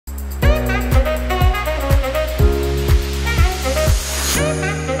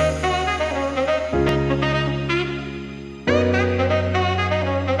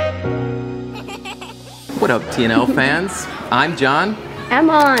What up, TNL fans? I'm John. I'm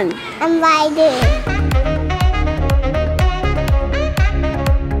on. I'm Ryder.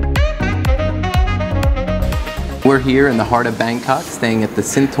 We're here in the heart of Bangkok, staying at the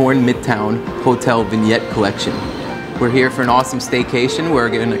Sindhorn Midtown Hotel Vignette Collection. We're here for an awesome staycation. We're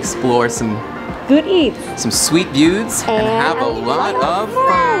going to explore some good eats, some sweet views, and have a lot of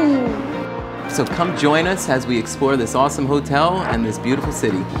fun. So come join us as we explore this awesome hotel and this beautiful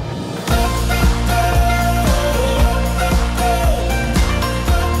city.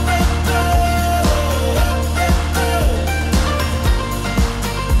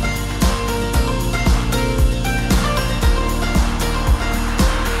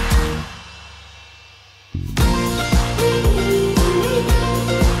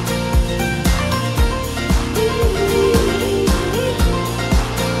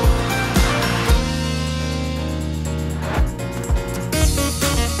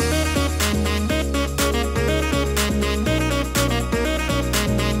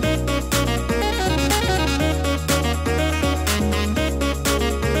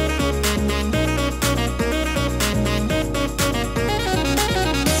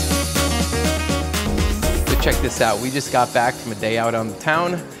 Check this out, we just got back from a day out on the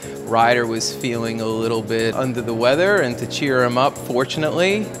town. Ryder was feeling a little bit under the weather, and to cheer him up,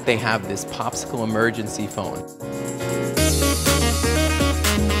 fortunately, they have this popsicle emergency phone.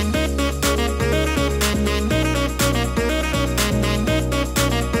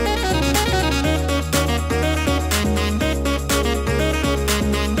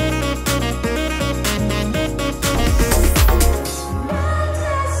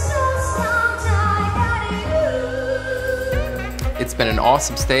 It's been an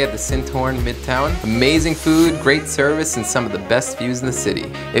awesome stay at the Sindhorn Midtown. Amazing food, great service, and some of the best views in the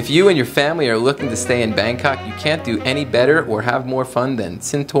city. If you and your family are looking to stay in Bangkok, you can't do any better or have more fun than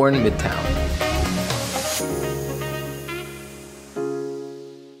Sindhorn Midtown.